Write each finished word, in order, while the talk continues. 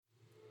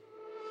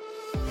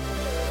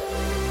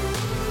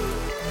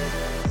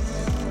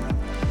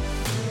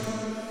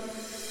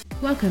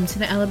Welcome to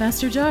the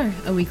Alabaster Jar,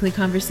 a weekly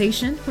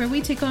conversation where we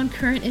take on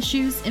current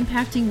issues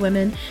impacting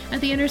women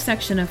at the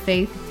intersection of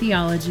faith,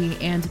 theology,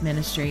 and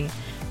ministry.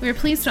 We are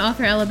pleased to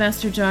offer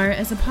Alabaster Jar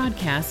as a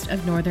podcast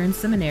of Northern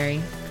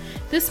Seminary.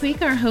 This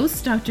week, our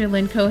hosts, Dr.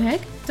 Lynn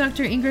Koheg,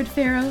 Dr. Ingrid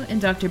Farrow,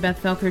 and Dr.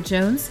 Beth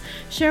Felker-Jones,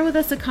 share with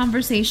us a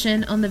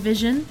conversation on the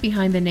vision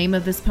behind the name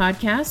of this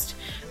podcast,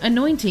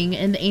 anointing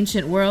in the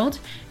ancient world,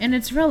 and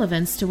its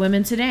relevance to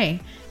women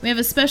today. We have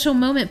a special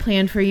moment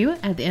planned for you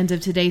at the end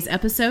of today's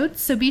episode,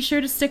 so be sure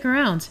to stick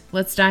around.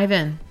 Let's dive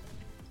in.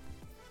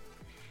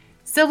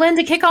 So, Lynn,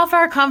 to kick off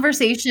our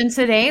conversation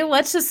today,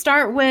 let's just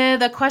start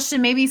with a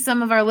question maybe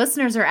some of our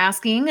listeners are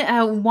asking.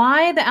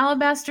 Why the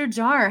Alabaster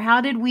Jar?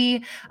 How did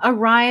we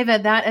arrive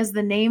at that as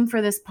the name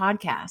for this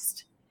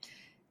podcast?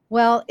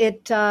 Well,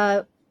 it's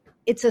an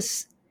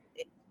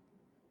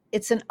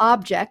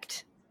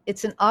object.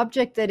 It's an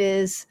object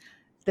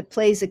that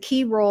plays a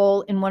key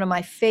role in one of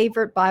my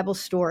favorite Bible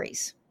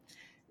stories.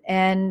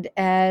 And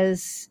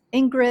as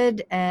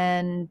Ingrid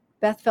and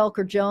Beth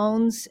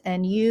Felker-Jones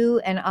and you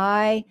and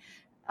I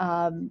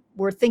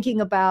were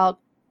thinking about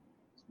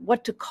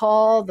what to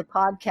call the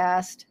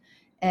podcast,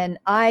 and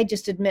I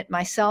just admit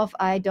myself,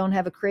 I don't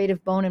have a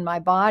creative bone in my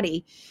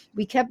body.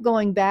 We kept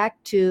going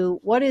back to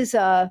what is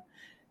an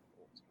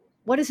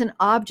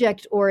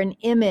object or an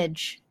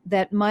image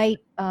that might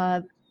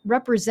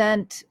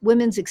represent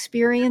women's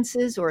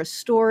experiences or a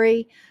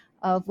story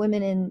of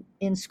women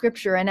in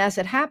Scripture. And as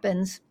it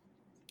happens,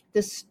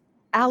 this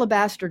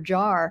alabaster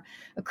jar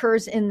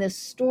occurs in this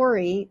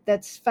story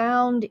that's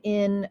found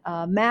in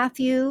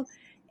Matthew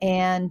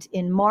and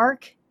in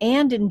Mark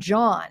and in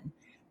John.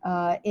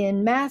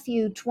 In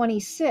Matthew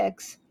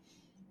 26,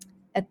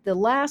 at the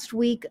last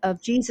week of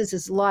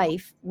Jesus's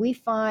life, we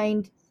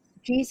find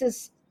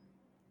Jesus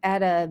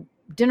at a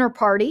dinner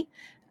party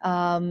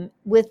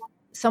with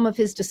some of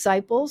his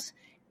disciples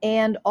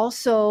and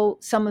also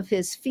some of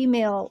his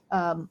female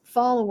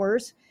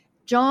followers.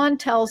 John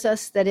tells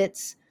us that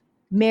it's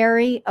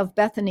Mary of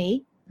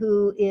Bethany,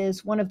 who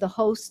is one of the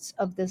hosts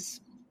of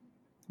this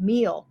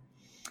meal.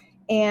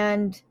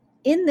 And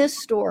in this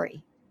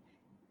story,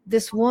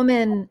 this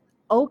woman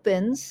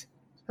opens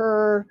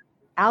her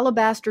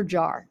alabaster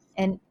jar,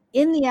 and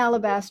in the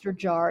alabaster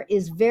jar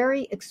is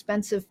very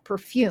expensive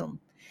perfume.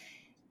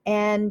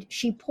 And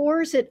she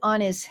pours it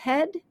on his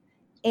head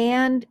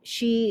and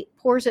she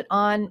pours it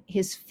on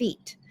his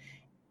feet.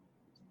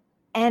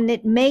 And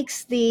it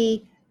makes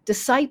the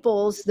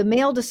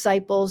male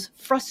disciples,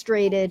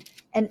 frustrated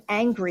and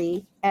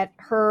angry at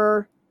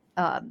her,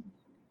 at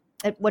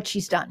what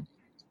she's done.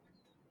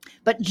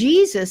 But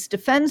Jesus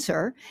defends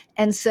her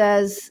and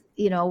says,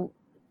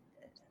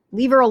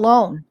 leave her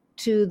alone,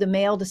 to the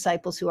male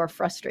disciples who are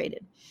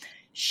frustrated.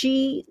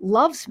 She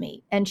loves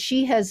me, and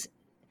she has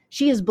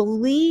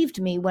believed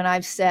me when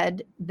I've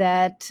said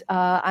that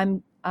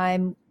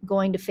I'm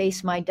going to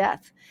face my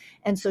death.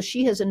 And so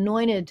she has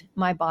anointed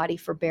my body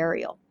for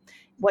burial.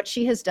 What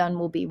she has done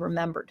will be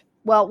remembered.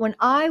 Well, when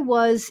I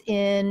was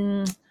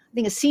a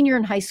senior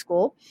in high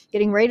school,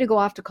 getting ready to go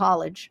off to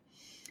college,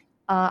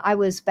 I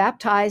was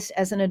baptized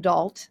as an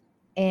adult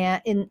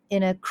and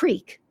in a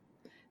creek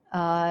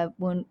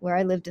where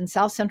I lived in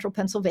South Central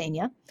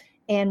Pennsylvania.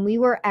 And we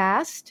were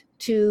asked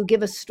to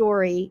give a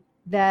story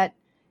that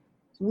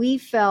we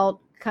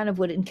felt kind of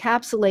would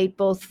encapsulate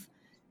both,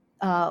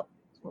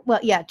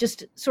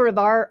 just sort of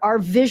our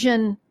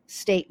vision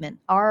statement,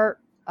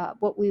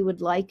 what we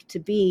would like to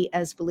be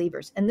as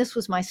believers. And this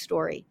was my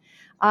story.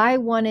 I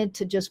wanted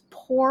to just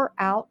pour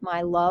out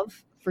my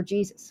love for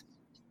Jesus.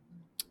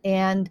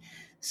 And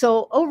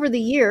so over the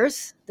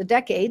years, the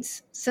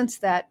decades since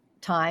that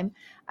time,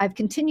 I've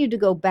continued to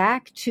go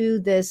back to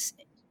this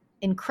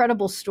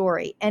incredible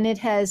story. And it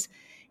has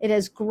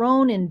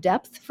grown in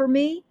depth for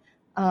me.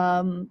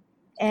 And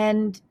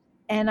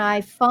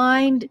I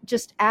find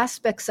just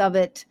aspects of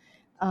it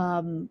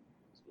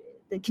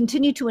that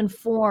continue to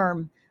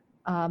inform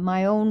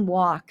my own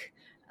walk.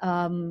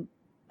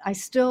 I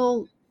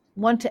still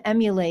want to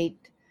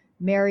emulate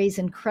Mary's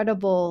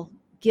incredible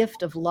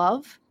gift of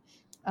love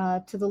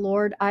to the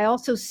Lord. I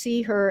also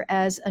see her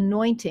as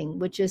anointing,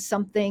 which is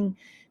something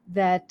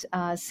that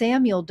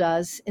Samuel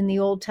does in the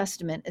Old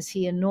Testament as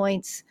he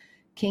anoints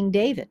King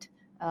David.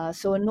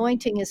 So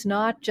anointing is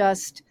not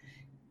just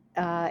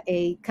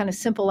a kind of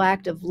simple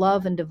act of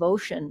love and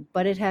devotion,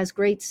 but it has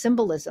great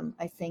symbolism,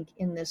 I think,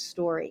 in this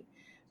story.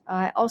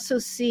 I also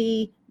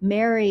see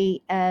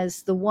Mary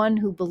as the one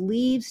who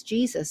believes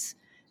Jesus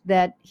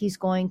that he's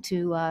going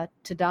to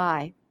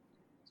die,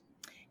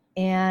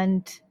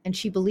 and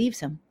she believes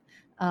him.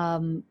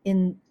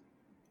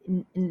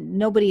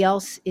 Nobody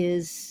else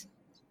is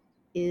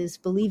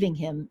believing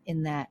him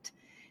in that.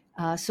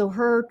 So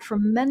her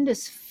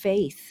tremendous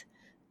faith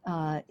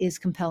is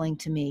compelling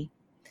to me.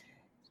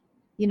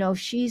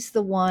 She's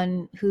the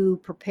one who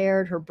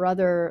prepared her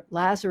brother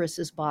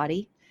Lazarus's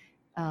body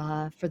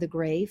for the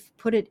grave,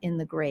 put it in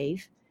the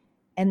grave,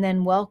 and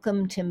then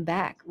welcomed him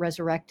back,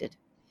 resurrected.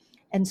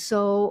 And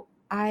so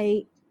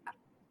I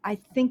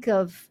think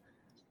of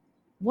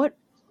what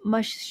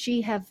must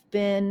she have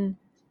been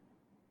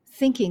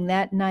thinking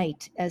that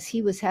night as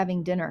he was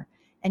having dinner,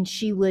 and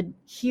she would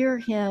hear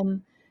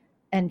him,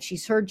 and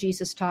she's heard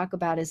Jesus talk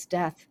about his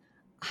death.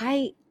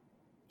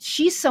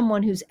 She's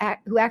someone who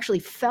actually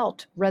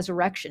felt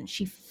resurrection.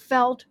 She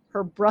felt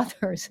her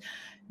brother's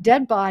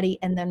dead body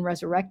and then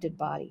resurrected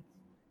body.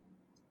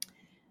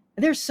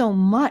 There's so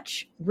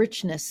much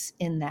richness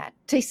in that,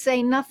 to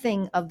say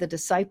nothing of the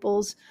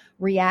disciples'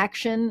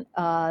 reaction.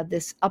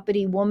 This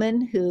uppity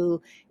woman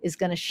who is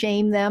going to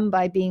shame them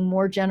by being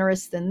more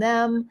generous than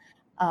them,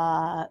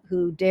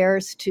 who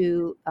dares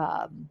to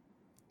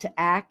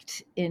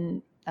act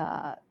in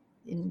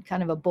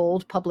kind of a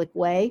bold public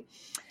way.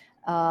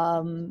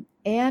 And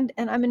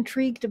I'm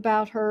intrigued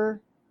about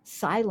her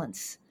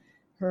silence.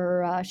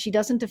 She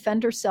doesn't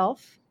defend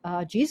herself.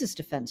 Jesus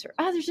defends her.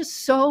 There's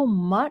just so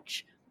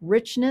much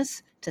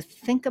richness to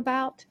think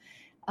about.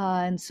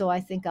 And so I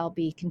think I'll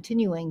be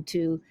continuing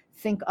to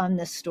think on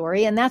this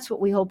story. And that's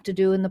what we hope to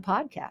do in the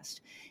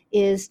podcast,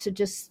 is to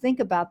just think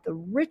about the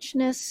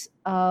richness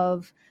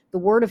of the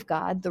Word of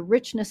God, the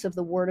richness of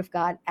the Word of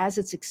God as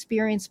it's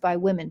experienced by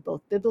women,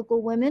 both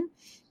biblical women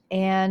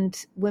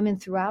and women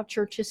throughout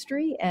church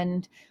history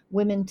and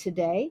women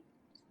today,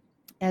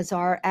 as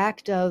our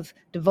act of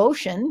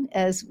devotion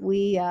as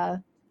we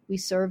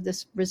serve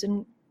this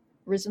risen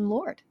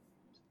Lord.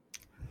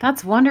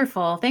 That's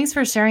wonderful. Thanks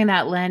for sharing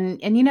that, Lynn.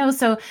 And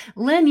so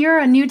Lynn, you're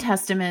a New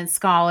Testament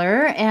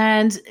scholar,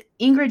 and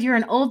Ingrid, you're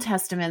an Old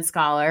Testament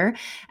scholar.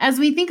 As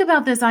we think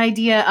about this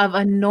idea of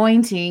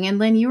anointing, and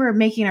Lynn, you were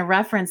making a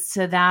reference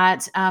to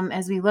that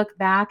as we look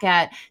back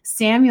at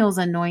Samuel's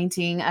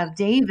anointing of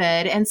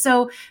David. And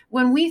so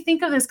when we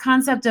think of this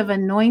concept of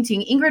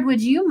anointing, Ingrid,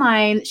 would you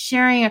mind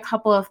sharing a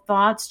couple of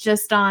thoughts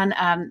just on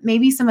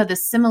maybe some of the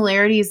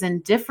similarities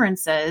and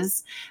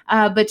differences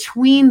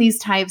between these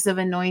types of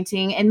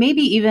anointing? And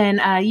maybe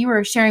even you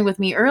were sharing with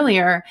me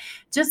earlier,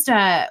 just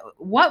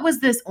what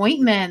was this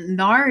ointment?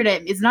 Nard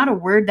is not a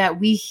word that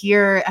we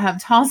hear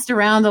tossed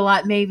around a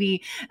lot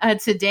maybe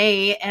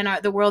today in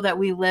the world that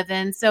we live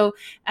in. So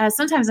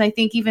sometimes I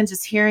think even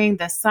just hearing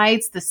the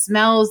sights, the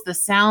smells, the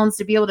sounds,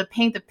 to be able to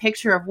paint the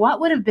picture of what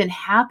would have been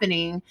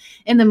happening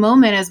in the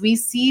moment as we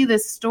see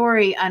this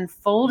story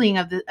unfolding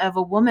of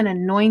a woman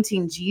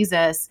anointing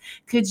Jesus.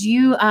 Could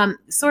you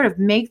sort of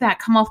make that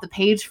come off the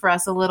page for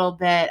us a little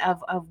bit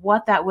of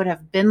what that would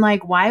have been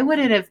like? Why would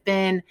it have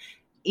been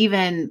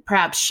even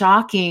perhaps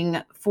shocking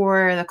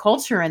for the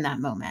culture in that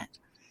moment?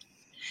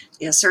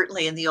 Yeah,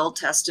 certainly in the Old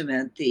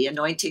Testament, the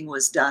anointing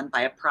was done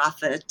by a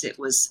prophet. It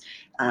was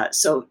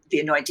so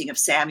the anointing of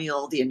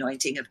Samuel, the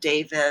anointing of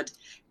David,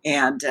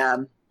 and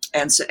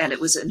it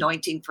was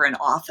anointing for an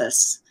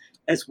office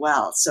as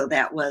well. So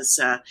that was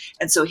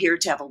and so here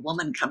to have a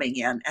woman coming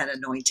in and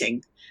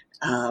anointing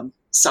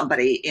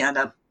somebody in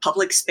a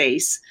public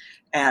space,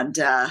 and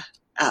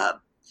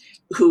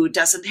who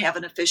doesn't have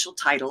an official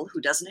title,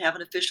 who doesn't have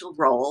an official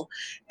role,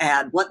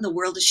 and what in the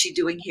world is she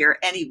doing here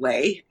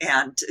anyway?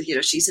 And,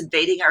 she's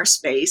invading our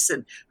space,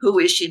 and who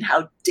is she and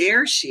how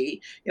dare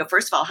she?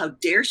 First of all, how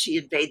dare she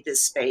invade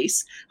this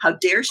space? How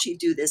dare she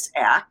do this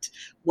act?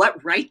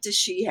 What right does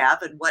she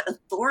have, and what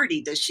authority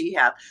does she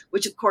have?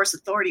 Which, of course,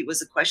 authority was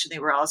a question they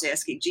were always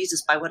asking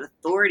Jesus, by what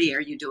authority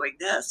are you doing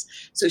this?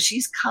 So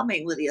she's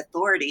coming with the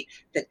authority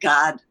that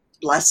God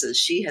blesses.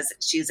 She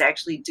is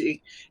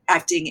actually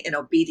acting in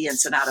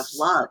obedience and out of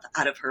love,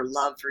 out of her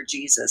love for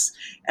Jesus.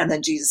 And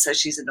then Jesus says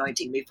she's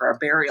anointing me for our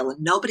burial,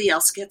 and nobody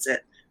else gets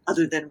it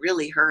other than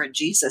really her and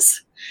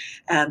Jesus.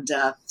 And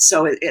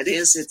so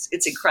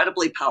it's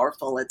incredibly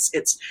powerful.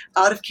 It's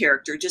out of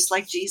character, just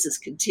like Jesus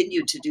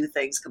continued to do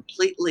things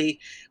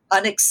completely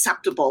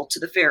unacceptable to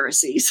the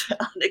Pharisees,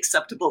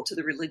 unacceptable to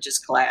the religious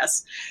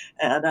class,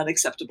 and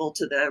unacceptable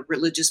to the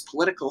religious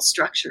political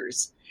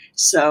structures.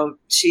 So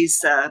she,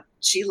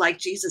 like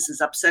Jesus, is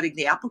upsetting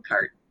the apple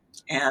cart.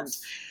 And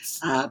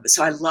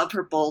so I love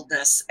her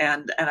boldness.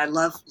 And I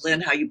love,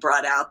 Lynn, how you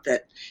brought out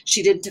that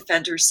she didn't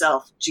defend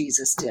herself.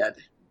 Jesus did.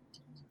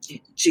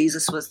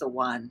 Jesus was the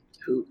one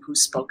who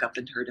spoke up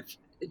in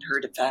her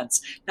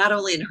defense, not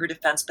only in her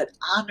defense, but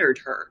honored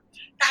her,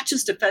 not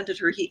just defended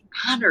her, he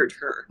honored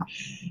her.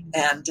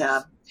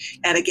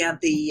 And again,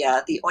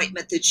 the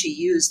ointment that she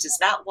used is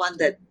not one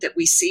that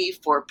we see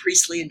for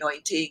priestly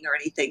anointing or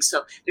anything.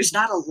 So there's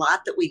not a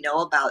lot that we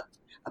know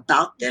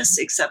about this,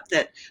 except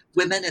that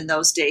women in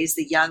those days,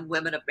 the young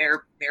women of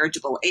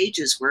marriageable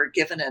ages, were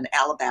given an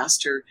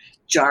alabaster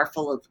jar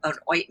full of an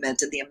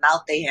ointment, and the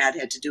amount they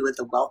had to do with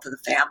the wealth of the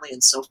family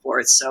and so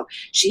forth. So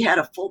she had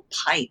a full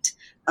pint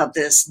of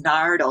this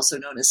nard, also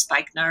known as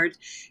spikenard,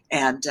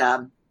 and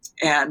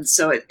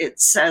so it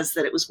says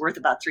that it was worth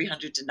about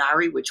 300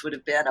 denarii, which would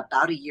have been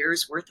about a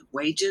year's worth of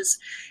wages.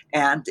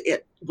 And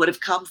it would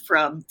have come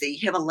from the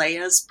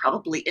Himalayas,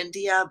 probably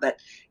India, but,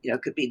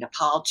 it could be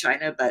Nepal,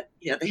 China, but,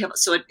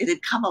 so it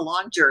had come a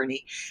long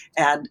journey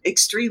and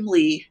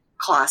extremely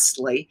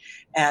costly,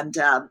 and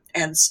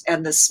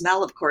the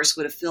smell, of course,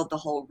 would have filled the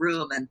whole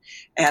room.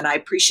 And I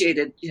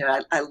appreciated,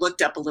 I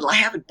looked up a little. I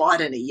haven't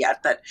bought any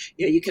yet, but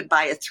you can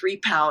buy a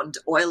 3-pound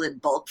oil in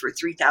bulk for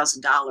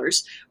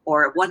 $3,000,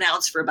 or 1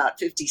 ounce for about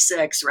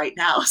 56 right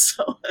now.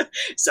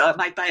 So I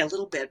might buy a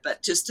little bit,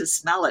 but just to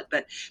smell it.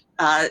 But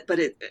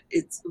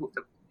it's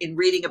in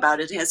reading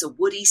about it, it has a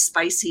woody,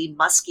 spicy,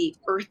 musky,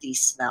 earthy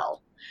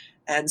smell.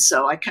 And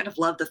so I kind of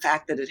love the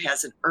fact that it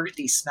has an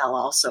earthy smell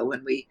also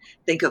when we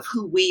think of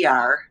who we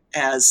are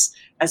as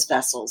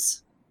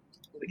vessels.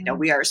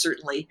 We are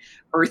certainly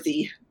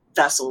earthy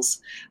vessels.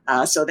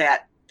 So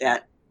that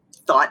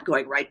thought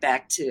going right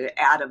back to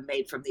Adam,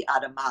 made from the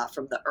Adamah,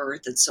 from the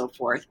earth and so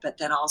forth, but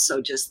then also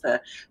just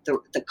the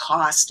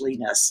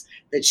costliness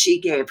that she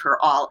gave her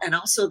all, and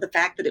also the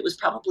fact that it was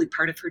probably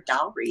part of her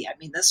dowry. I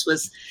mean,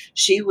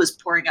 she was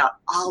pouring out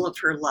all of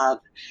her love,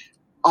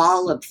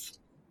 all of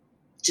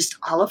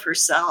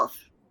herself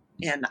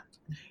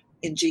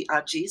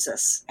on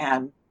Jesus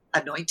and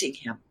anointing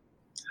him.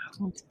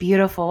 It's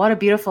beautiful. What a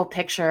beautiful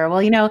picture.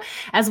 Well,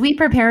 as we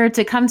prepare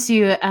to come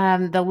to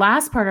the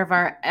last part of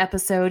our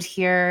episode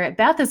here,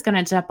 Beth is going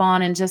to jump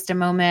on in just a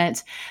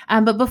moment.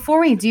 But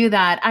before we do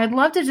that, I'd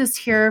love to just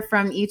hear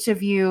from each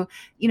of you,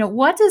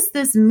 what does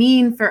this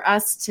mean for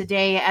us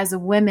today as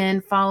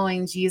women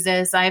following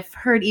Jesus? I've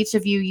heard each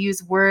of you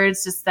use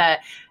words just that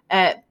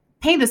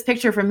paint this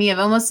picture for me of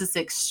almost this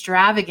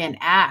extravagant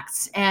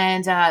act.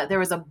 And there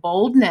was a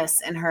boldness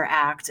in her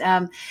act.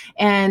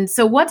 And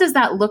so what does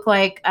that look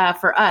like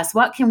for us?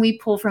 What can we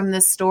pull from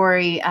this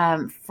story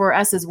for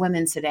us as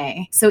women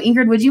today? So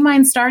Ingrid, would you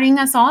mind starting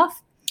us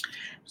off?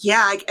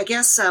 Yeah, I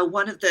guess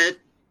one of the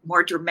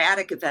more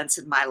dramatic events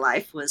in my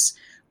life was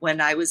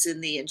when I was in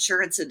the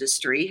insurance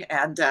industry,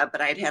 but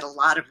I'd had a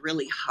lot of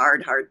really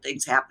hard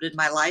things happen in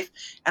my life.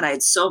 And I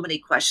had so many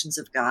questions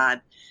of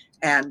God.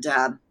 And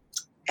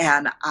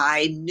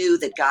I knew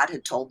that God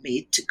had told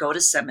me to go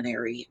to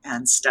seminary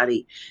and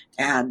study.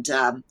 And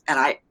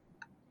I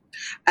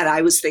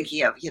was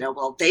thinking of,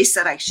 well, they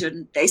said I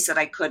shouldn't, they said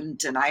I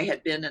couldn't. And I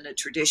had been in a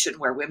tradition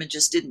where women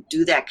just didn't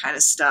do that kind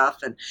of stuff.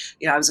 And,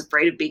 I was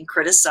afraid of being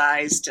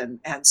criticized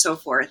and so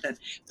forth.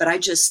 But I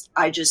just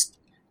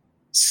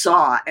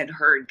saw and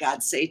heard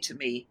God say to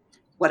me,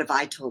 what have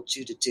I told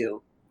you to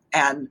do?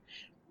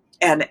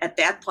 And at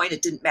that point,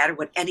 it didn't matter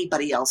what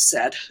anybody else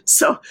said.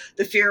 So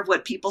the fear of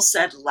what people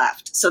said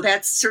left. So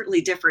that's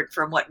certainly different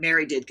from what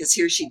Mary did, because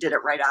here she did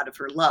it right out of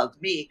her love.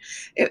 Me,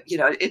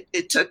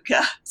 it took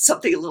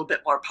something a little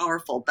bit more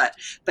powerful. But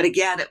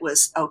again, it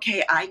was,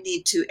 okay, I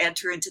need to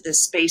enter into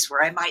this space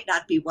where I might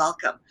not be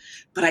welcome,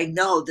 but I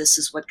know this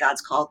is what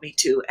God's called me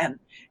to. And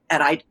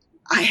I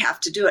have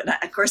to do it. And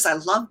of course, I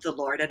loved the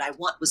Lord and I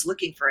was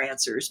looking for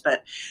answers,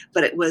 but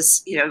it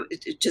was,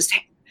 it just,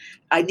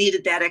 I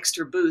needed that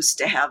extra boost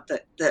to have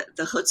the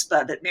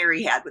chutzpah that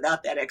Mary had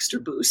without that extra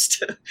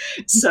boost.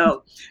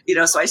 So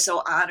I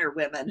so honor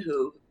women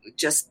who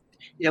just,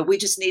 we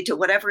just need to,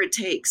 whatever it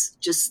takes,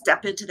 just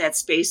step into that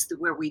space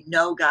where we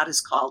know God has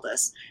called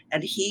us,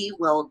 and he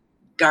will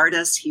guard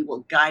us. He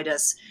will guide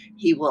us.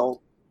 He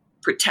will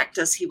protect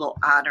us. He will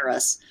honor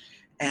us.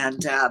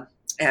 And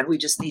we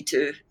just need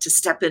to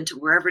step into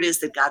wherever it is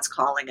that God's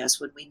calling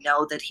us when we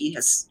know that he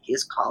has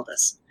called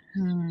us.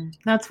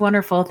 That's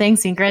wonderful.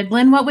 Thanks, Ingrid.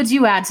 Lynn, what would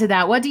you add to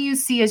that? What do you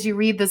see as you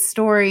read the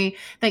story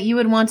that you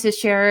would want to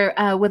share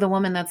with a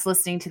woman that's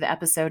listening to the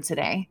episode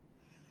today?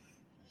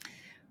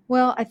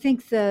 Well, I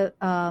think thank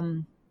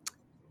you,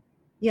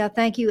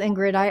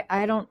 Ingrid.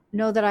 I don't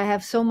know that I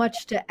have so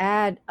much to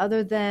add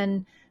other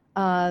than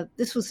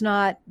this was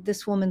not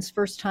this woman's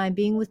first time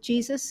being with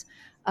Jesus.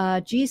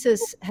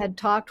 Jesus had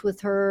talked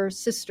with her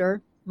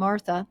sister,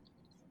 Martha,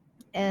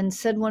 and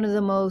said one of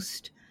the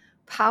most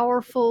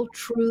powerful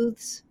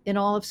truths in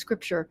all of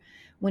Scripture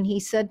when he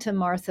said to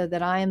Martha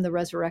that I am the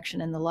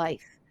resurrection and the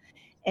life.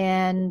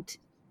 And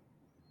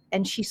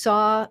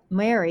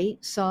Mary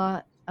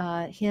saw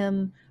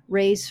him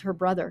raise her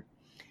brother.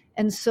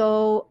 And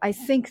so I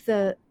think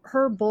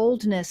her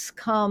boldness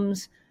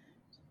comes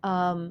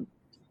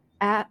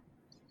at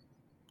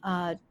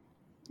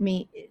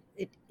me.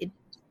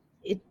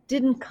 It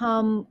didn't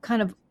come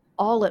kind of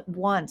all at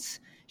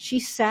once. She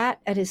sat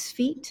at his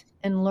feet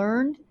and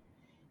learned.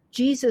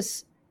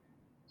 Jesus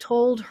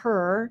told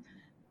her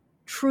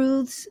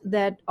truths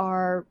that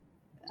are,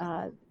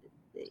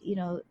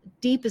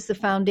 deep as the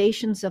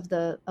foundations of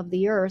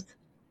the earth.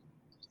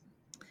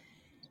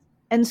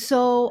 And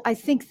so I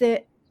think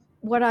that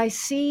what I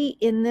see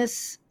in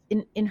this,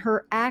 in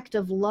her act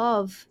of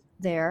love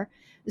there,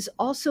 is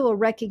also a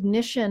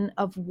recognition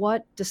of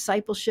what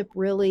discipleship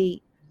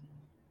really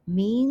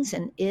means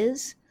and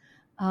is.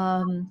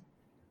 And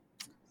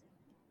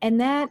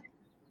that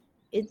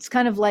it's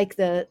kind of like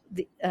the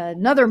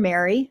another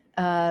Mary,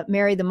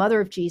 the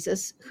mother of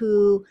Jesus,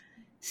 who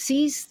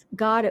sees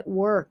God at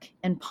work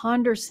and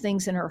ponders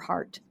things in her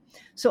heart.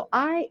 So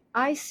I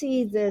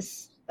see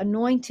this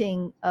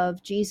anointing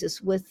of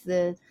Jesus with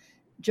the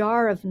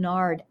jar of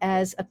nard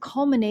as a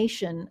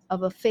culmination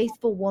of a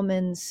faithful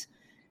woman's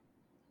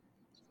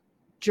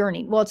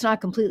journey. Well, it's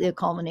not completely a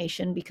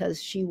culmination,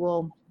 because she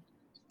will,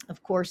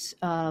 of course,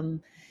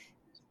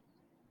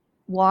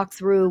 walk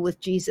through with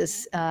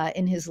Jesus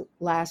in his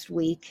last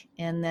week,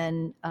 and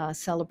then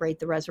celebrate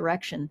the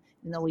resurrection,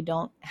 even though we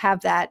don't have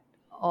that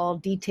all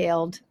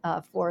detailed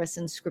for us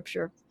in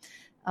Scripture.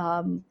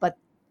 But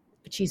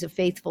she's a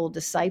faithful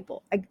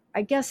disciple.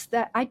 I guess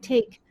that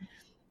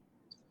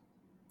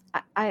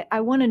I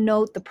want to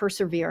note the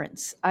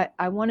perseverance.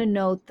 I want to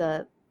note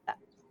the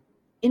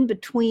in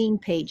between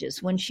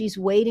pages, when she's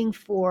waiting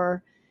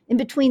for, in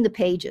between the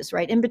pages,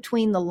 right? In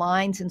between the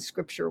lines in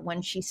Scripture,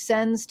 when she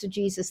sends to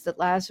Jesus that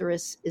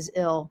Lazarus is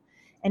ill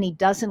and he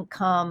doesn't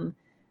come,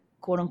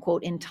 quote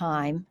unquote, in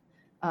time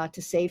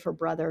to save her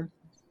brother.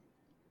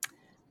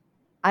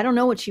 I don't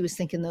know what she was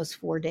thinking those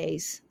 4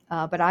 days,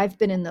 but I've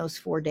been in those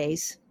 4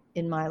 days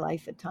in my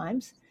life at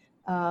times.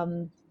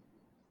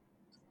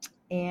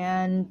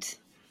 And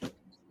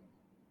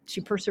she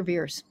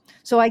perseveres.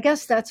 So I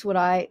guess that's what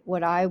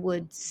I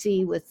would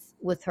see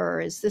with her,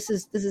 is this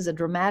is a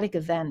dramatic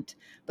event,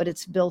 but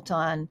it's built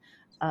on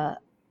a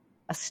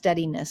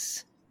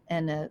steadiness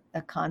and a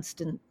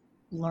constant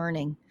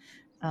learning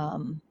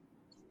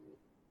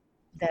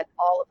that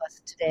all of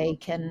us today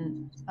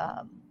can,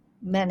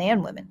 men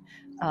and women.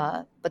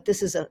 But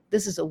this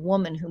is a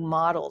woman who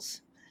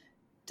models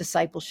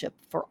discipleship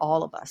for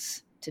all of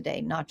us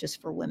today, not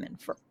just for women,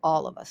 for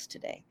all of us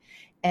today.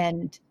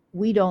 And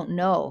we don't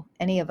know,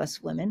 any of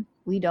us women,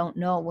 we don't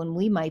know when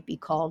we might be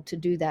called to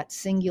do that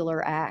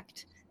singular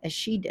act as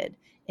she did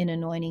in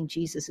anointing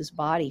Jesus's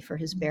body for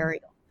his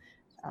burial.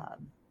 But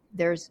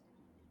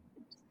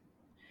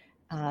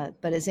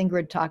as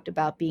Ingrid talked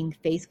about, being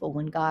faithful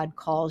when God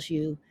calls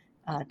you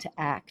to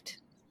act.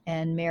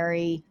 And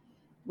Mary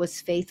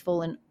was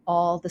faithful in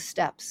all the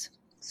steps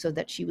so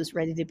that she was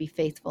ready to be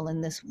faithful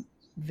in this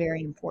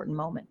very important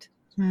moment.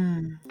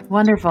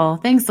 Wonderful.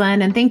 Thanks,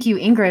 Lynn. And thank you,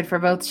 Ingrid, for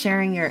both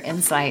sharing your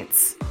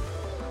insights.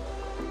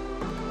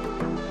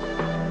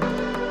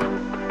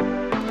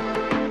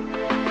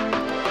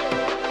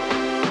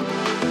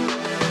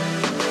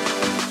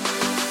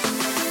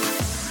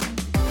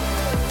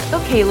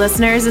 Okay,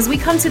 listeners, as we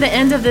come to the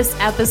end of this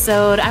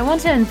episode, I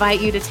want to invite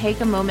you to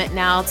take a moment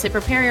now to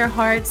prepare your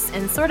hearts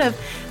and sort of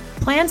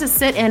plan to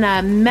sit in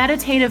a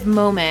meditative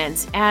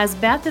moment as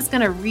Beth is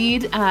going to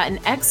read an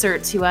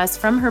excerpt to us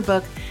from her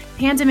book,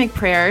 Pandemic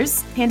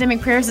Prayers.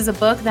 Pandemic Prayers is a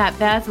book that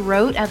Beth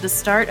wrote at the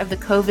start of the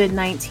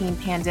COVID-19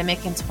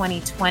 pandemic in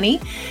 2020.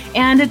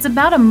 And it's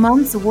about a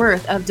month's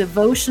worth of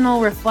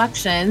devotional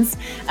reflections,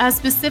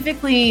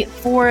 specifically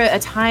for a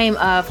time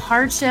of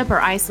hardship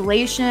or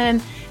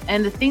isolation,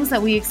 and the things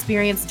that we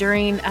experienced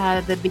during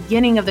the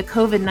beginning of the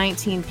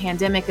COVID-19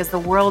 pandemic as the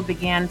world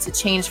began to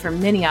change for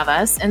many of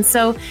us. And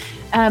so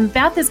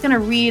Beth is going to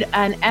read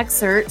an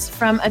excerpt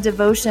from a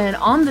devotion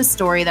on the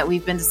story that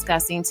we've been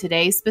discussing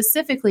today,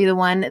 specifically the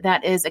one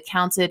that is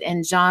accounted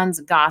in John's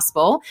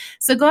Gospel.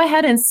 So go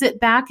ahead and sit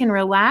back and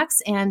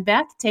relax, and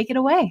Beth, take it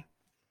away.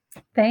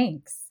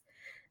 Thanks.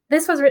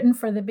 This was written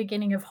for the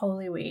beginning of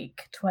Holy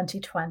Week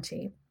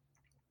 2020.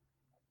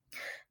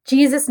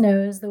 Jesus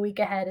knows the week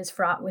ahead is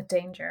fraught with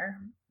danger.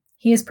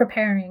 He is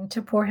preparing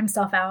to pour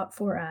himself out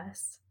for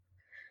us.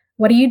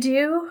 What do you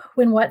do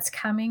when what's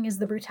coming is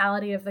the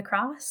brutality of the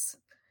cross?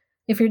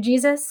 If you're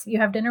Jesus, you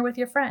have dinner with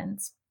your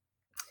friends.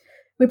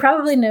 We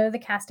probably know the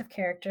cast of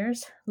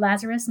characters: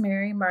 Lazarus,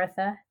 Mary,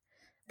 Martha.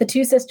 The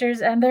two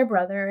sisters and their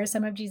brother are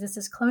some of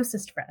Jesus's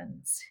closest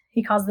friends.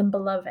 He calls them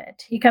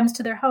beloved. He comes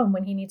to their home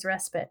when he needs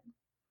respite.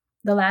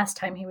 The last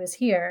time he was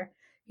here,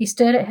 he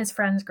stood at his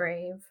friend's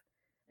grave,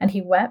 and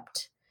he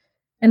wept,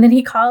 and then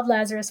he called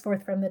Lazarus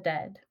forth from the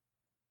dead.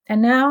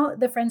 And now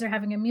the friends are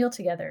having a meal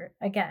together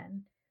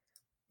again.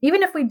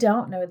 Even if we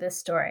don't know this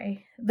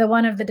story, the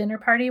one of the dinner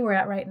party we're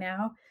at right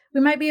now,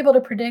 we might be able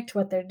to predict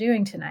what they're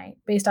doing tonight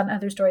based on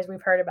other stories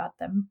we've heard about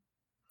them.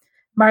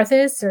 Martha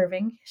is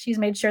serving. She's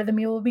made sure the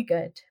meal will be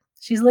good.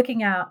 She's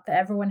looking out that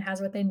everyone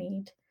has what they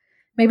need.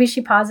 Maybe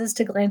she pauses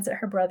to glance at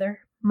her brother,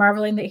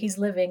 marveling that he's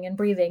living and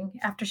breathing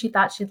after she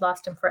thought she'd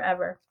lost him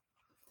forever.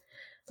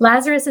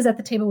 Lazarus is at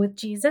the table with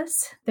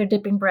Jesus. They're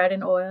dipping bread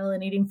in oil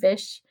and eating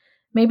fish.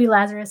 Maybe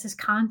Lazarus is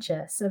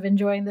conscious of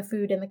enjoying the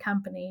food and the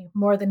company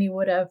more than he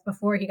would have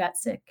before he got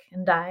sick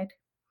and died.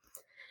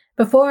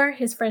 Before,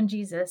 his friend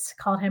Jesus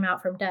called him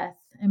out from death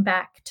and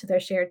back to their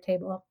shared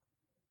table.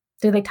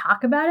 Do they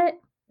talk about it?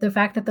 The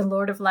fact that the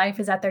Lord of life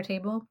is at their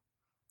table?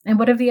 And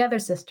what of the other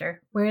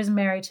sister? Where is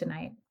Mary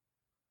tonight?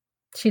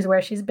 She's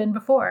where she's been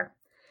before,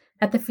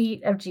 at the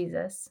feet of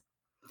Jesus.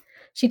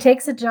 She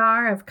takes a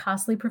jar of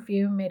costly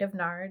perfume made of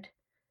nard.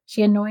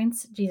 She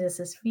anoints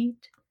Jesus'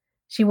 feet.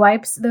 She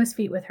wipes those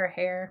feet with her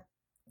hair.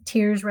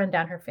 Tears run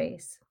down her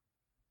face.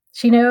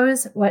 She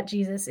knows what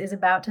Jesus is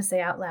about to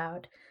say out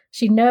loud.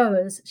 She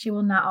knows she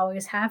will not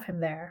always have him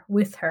there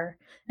with her,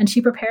 and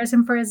she prepares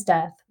him for his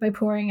death by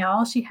pouring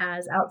all she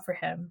has out for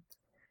him,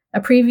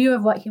 a preview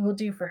of what he will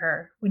do for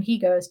her when he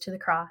goes to the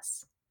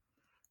cross.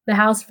 The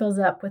house fills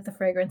up with the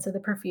fragrance of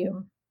the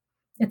perfume.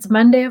 It's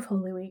Monday of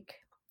Holy Week.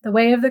 The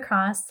way of the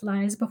cross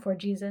lies before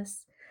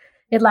Jesus.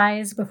 It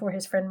lies before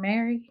his friend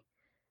Mary.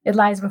 It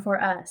lies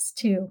before us,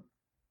 too.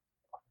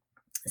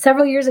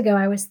 Several years ago,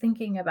 I was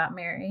thinking about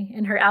Mary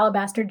and her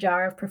alabaster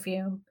jar of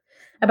perfume,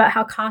 about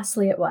how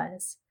costly it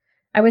was.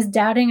 I was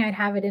doubting I'd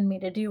have it in me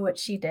to do what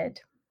she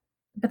did.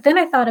 But then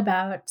I thought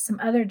about some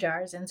other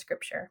jars in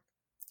Scripture,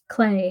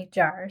 clay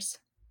jars.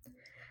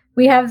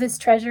 We have this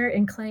treasure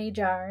in clay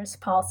jars,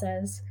 Paul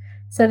says,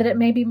 so that it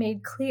may be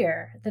made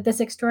clear that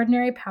this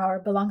extraordinary power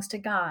belongs to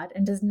God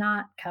and does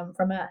not come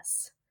from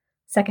us.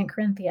 2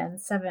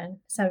 Corinthians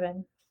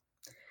 7:7.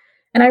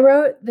 And I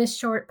wrote this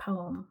short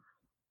poem.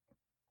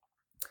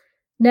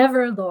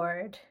 Never,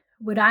 Lord,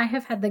 would I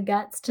have had the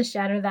guts to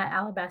shatter that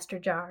alabaster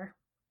jar.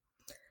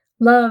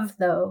 Love,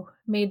 though,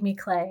 made me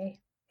clay.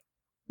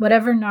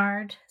 Whatever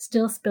nard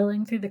still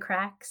spilling through the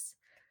cracks,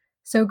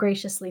 so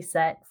graciously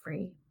set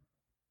free.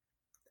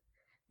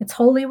 It's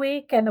Holy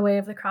Week and the way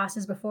of the cross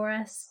is before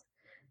us.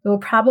 It will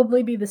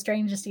probably be the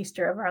strangest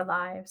Easter of our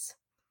lives.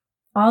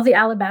 All the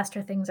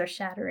alabaster things are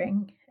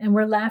shattering, and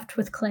we're left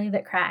with clay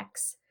that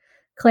cracks,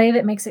 clay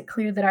that makes it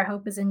clear that our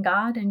hope is in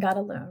God and God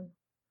alone.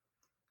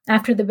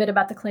 After the bit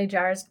about the clay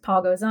jars,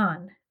 Paul goes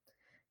on.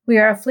 We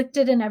are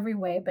afflicted in every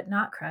way, but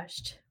not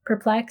crushed,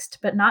 perplexed,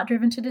 but not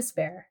driven to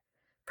despair,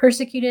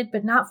 persecuted,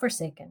 but not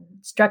forsaken,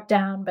 struck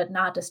down, but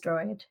not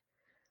destroyed,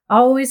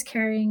 always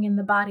carrying in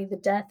the body the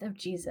death of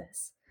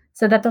Jesus,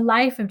 so that the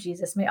life of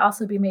Jesus may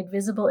also be made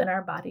visible in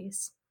our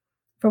bodies.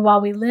 For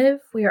while we live,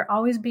 we are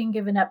always being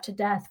given up to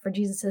death for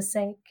Jesus'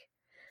 sake,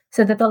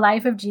 so that the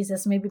life of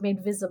Jesus may be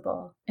made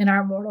visible in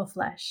our mortal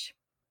flesh.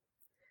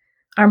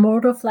 Our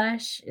mortal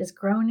flesh is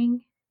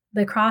groaning,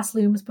 the cross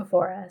looms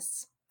before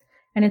us,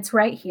 and it's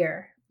right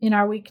here, in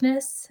our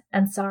weakness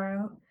and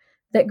sorrow,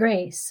 that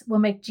grace will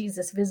make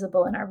Jesus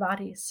visible in our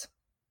bodies.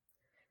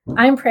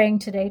 I'm praying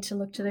today to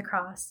look to the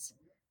cross,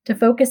 to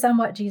focus on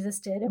what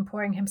Jesus did in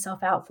pouring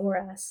himself out for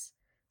us,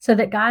 so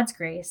that God's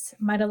grace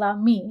might allow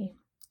me,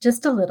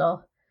 just a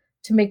little,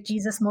 to make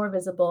Jesus more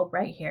visible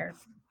right here.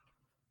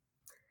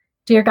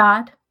 Dear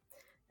God,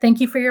 thank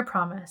you for your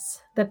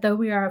promise that though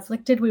we are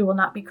afflicted, we will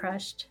not be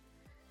crushed.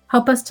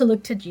 Help us to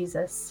look to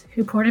Jesus,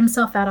 who poured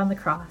himself out on the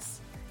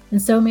cross,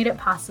 and so made it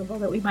possible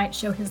that we might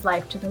show his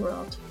life to the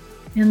world.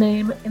 In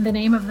the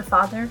name of the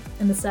Father,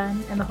 and the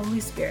Son, and the Holy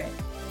Spirit.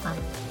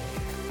 Amen.